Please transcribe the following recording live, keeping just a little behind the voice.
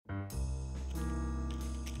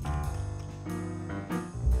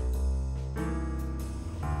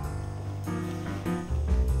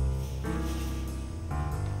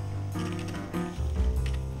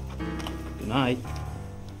night.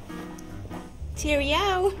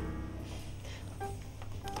 Cheerio.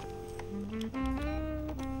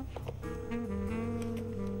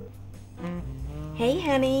 Hey,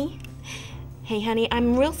 honey. Hey, honey,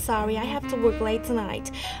 I'm real sorry. I have to work late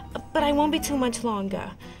tonight, but I won't be too much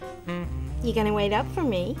longer. You gonna wait up for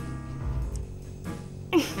me?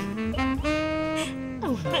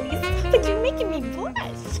 Oh, honey, stop it. You're making me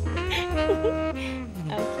blush.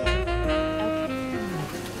 Okay.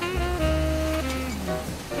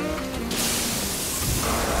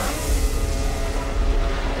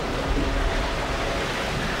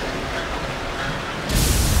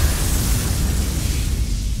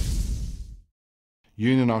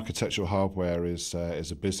 Union Architectural Hardware is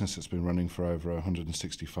a business that's been running for over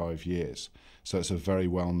 165 years. So it's a very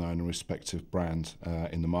well-known and respected brand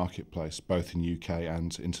in the marketplace, both in UK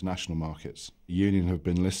and international markets. Union have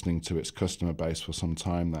been listening to its customer base for some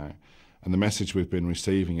time now, and the message we've been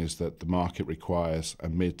receiving is that the market requires a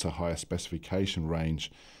mid to higher specification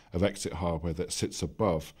range of exit hardware that sits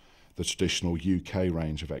above the traditional UK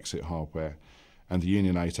range of exit hardware, and the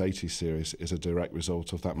Union 880 series is a direct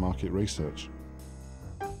result of that market research.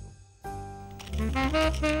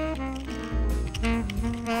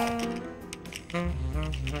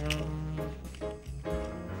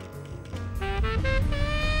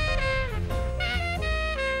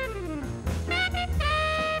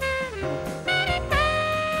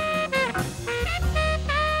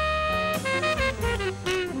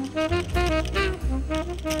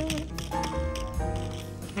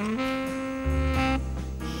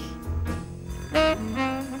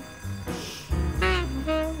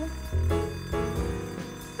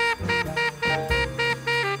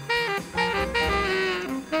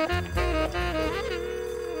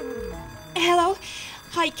 Hello?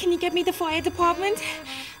 Hi, can you get me the fire department?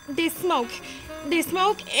 There's smoke, and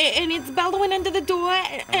it's bellowing under the door,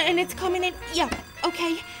 and it's coming in. Yeah,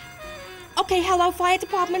 okay. Okay, hello, fire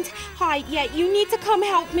department. Hi, yeah, you need to come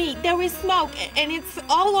help me. There is smoke, and it's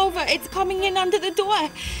all over. It's coming in under the door.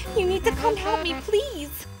 You need to come help me,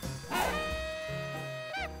 please.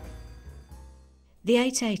 The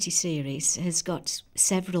 880 series has got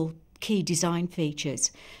several key design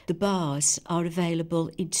features. The bars are available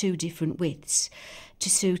in two different widths to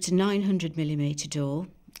suit a 900mm door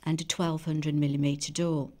and a 1200mm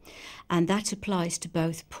door, and that applies to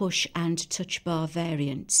both push and touch bar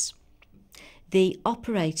variants. The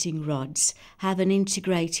operating rods have an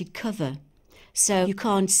integrated cover, so you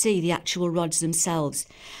can't see the actual rods themselves.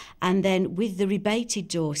 And then with the rebated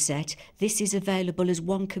door set, this is available as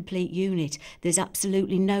one complete unit. There's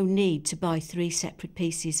absolutely no need to buy three separate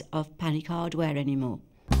pieces of panic hardware anymore.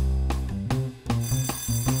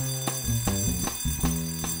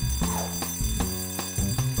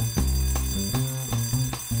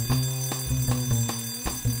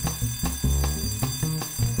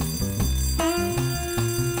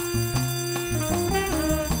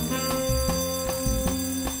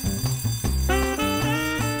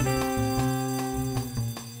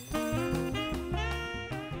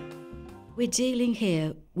 We're dealing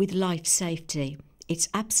here with life safety. It's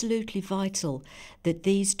absolutely vital that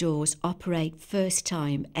these doors operate first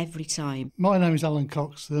time, every time. My name is Alan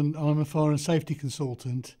Cox and I'm a fire and safety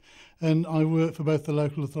consultant, and I work for both the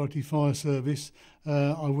local authority fire service,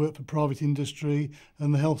 I work for private industry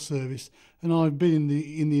and the health service, and I've been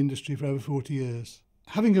in the industry for over 40 years.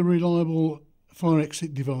 Having a reliable fire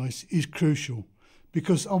exit device is crucial,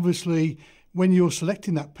 because obviously when you're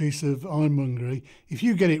selecting that piece of ironmongery, if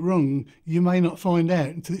you get it wrong, you may not find out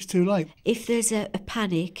until it's too late. If there's a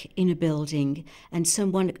panic in a building and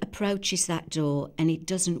someone approaches that door and it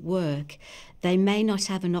doesn't work, they may not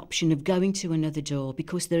have an option of going to another door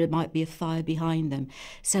because there might be a fire behind them.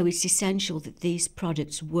 So it's essential that these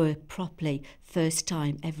products work properly, first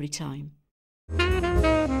time, every time.